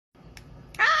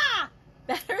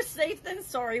Better safe than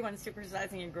sorry when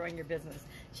supersizing and growing your business.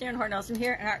 Sharon Hornelson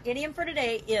here, and our idiom for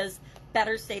today is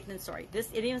better safe than sorry. This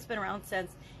idiom's been around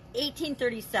since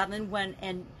 1837 when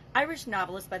an Irish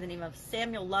novelist by the name of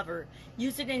Samuel Lover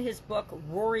used it in his book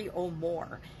Rory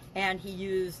O'More, and he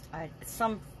used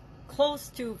some close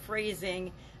to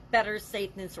phrasing better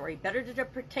safe than sorry. Better to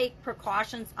take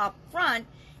precautions up front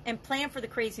and plan for the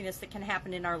craziness that can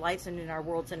happen in our lives and in our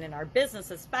worlds and in our business,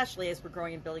 especially as we're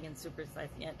growing and building and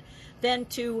supersizing it, than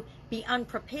to be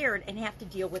unprepared and have to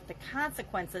deal with the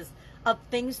consequences of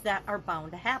things that are bound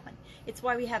to happen. It's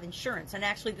why we have insurance, and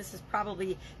actually this has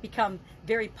probably become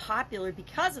very popular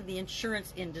because of the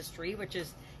insurance industry, which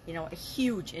is, you know, a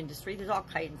huge industry. There's all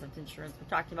kinds of insurance. We're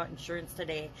talking about insurance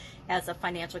today as a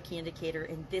financial key indicator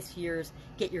in this year's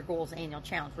Get Your Goals Annual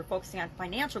Challenge. We're focusing on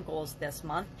financial goals this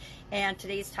month, and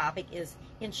today's topic is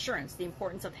insurance, the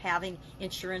importance of having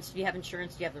insurance. Do you have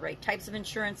insurance? Do you have the right types of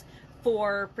insurance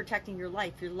for protecting your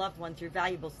life, your loved ones, your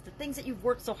valuables, the things that you've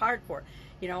worked so hard for?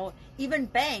 You know, even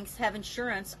banks have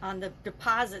insurance on the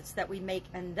deposits that we make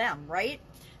in them, right?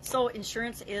 So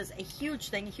insurance is a huge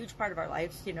thing, a huge part of our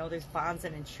lives. You know, there's bonds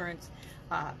and insurance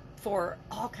for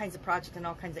all kinds of projects and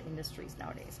all kinds of industries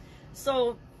nowadays.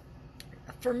 So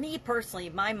for me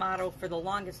personally, my motto for the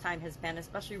longest time has been,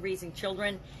 especially raising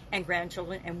children and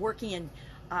grandchildren and working in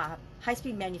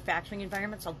high-speed manufacturing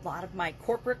environments, a lot of my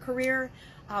corporate career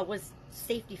was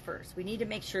safety first. We need to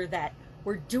make sure that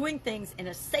we're doing things in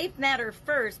a safe manner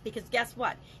first, because guess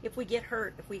what? If we get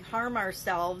hurt, if we harm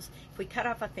ourselves, if we cut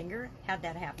off a finger, had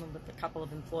that happen with a couple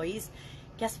of employees,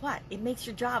 guess what? It makes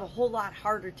your job a whole lot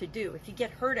harder to do. If you get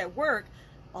hurt at work,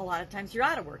 a lot of times you're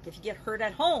out of work. If you get hurt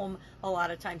at home, a lot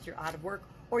of times you're out of work,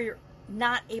 or you're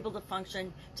not able to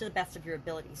function to the best of your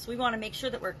ability. So we want to make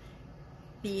sure that we're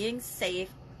being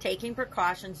safe, taking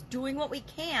precautions, doing what we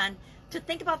can to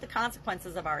think about the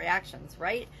consequences of our actions,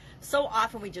 right? So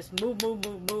often we just move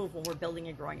when we're building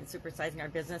and growing and supersizing our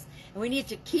business, and we need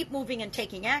to keep moving and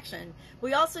taking action.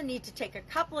 We also need to take a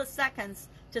couple of seconds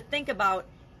to think about,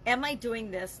 am I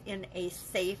doing this in a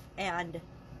safe and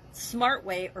smart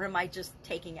way, or am I just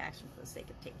taking action for the sake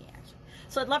of taking action?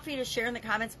 So I'd love for you to share in the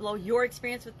comments below your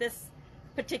experience with this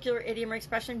particular idiom or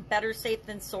expression, better safe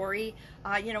than sorry.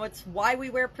 You know, it's why we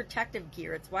wear protective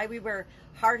gear. It's why we wear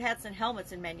hard hats and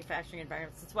helmets in manufacturing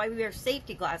environments. It's why we wear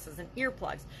safety glasses and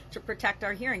earplugs to protect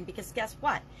our hearing, because guess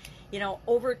what? You know,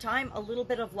 over time, a little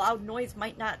bit of loud noise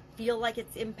might not feel like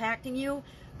it's impacting you,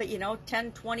 but you know,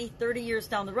 10, 20, 30 years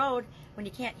down the road, when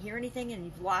you can't hear anything and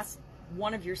you've lost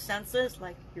one of your senses,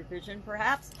 like your vision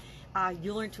perhaps,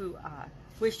 you learn to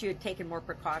wish you had taken more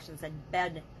precautions and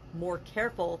been more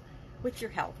careful with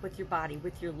your health, with your body,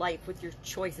 with your life, with your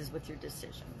choices, with your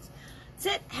decisions.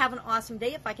 That's it. Have an awesome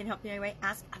day. If I can help you in any way,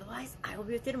 ask. Otherwise, I will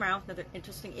be with you tomorrow with another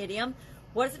interesting idiom.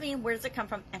 What does it mean? Where does it come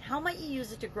from? And how might you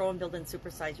use it to grow and build and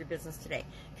supersize your business today?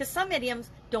 Because some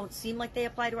idioms don't seem like they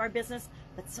apply to our business,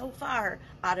 but so far,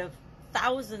 out of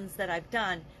thousands that I've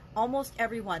done, almost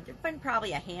every one, there've been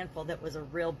probably a handful that was a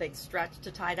real big stretch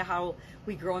to tie to how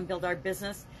we grow and build our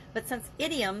business. But since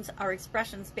idioms are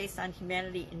expressions based on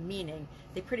humanity and meaning,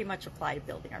 they pretty much apply to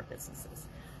building our businesses.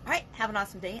 All right, have an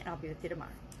awesome day, and I'll be with you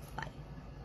tomorrow.